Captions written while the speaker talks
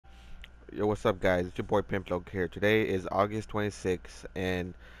Yo, what's up, guys? It's your boy Pimploak here. Today is August 26th,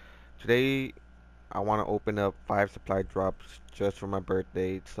 and today I want to open up 5 supply drops just for my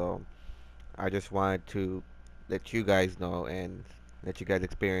birthday. So I just wanted to let you guys know and let you guys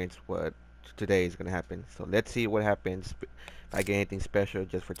experience what today is gonna happen. So let's see what happens if I get anything special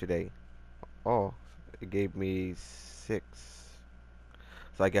just for today. Oh, it gave me 6.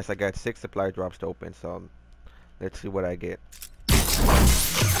 So I guess I got 6 supply drops to open. So let's see what I get.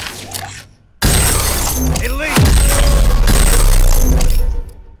 Elite!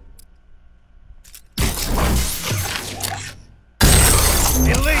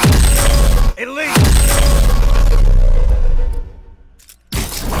 Elite! Elite!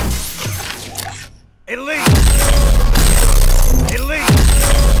 Elite! Elite!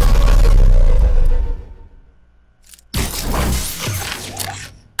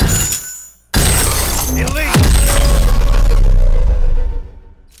 Elite!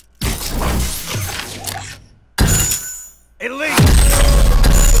 Elite!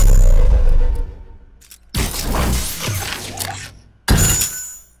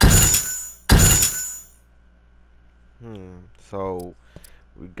 So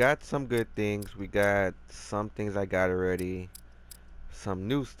we got some good things. We got some things I got already. Some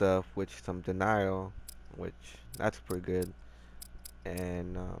new stuff, which some denial, which that's pretty good.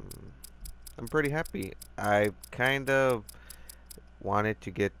 And I'm pretty happy. I kind of wanted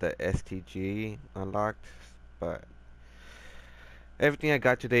to get the STG unlocked, but everything I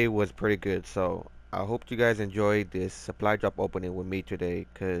got today was pretty good. So I hope you guys enjoyed this supply drop opening with me today,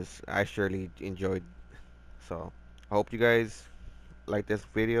 because I surely enjoyed. So I hope you guys like this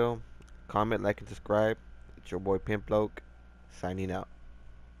video. Comment, like, and subscribe. It's your boy Pimploak, signing out.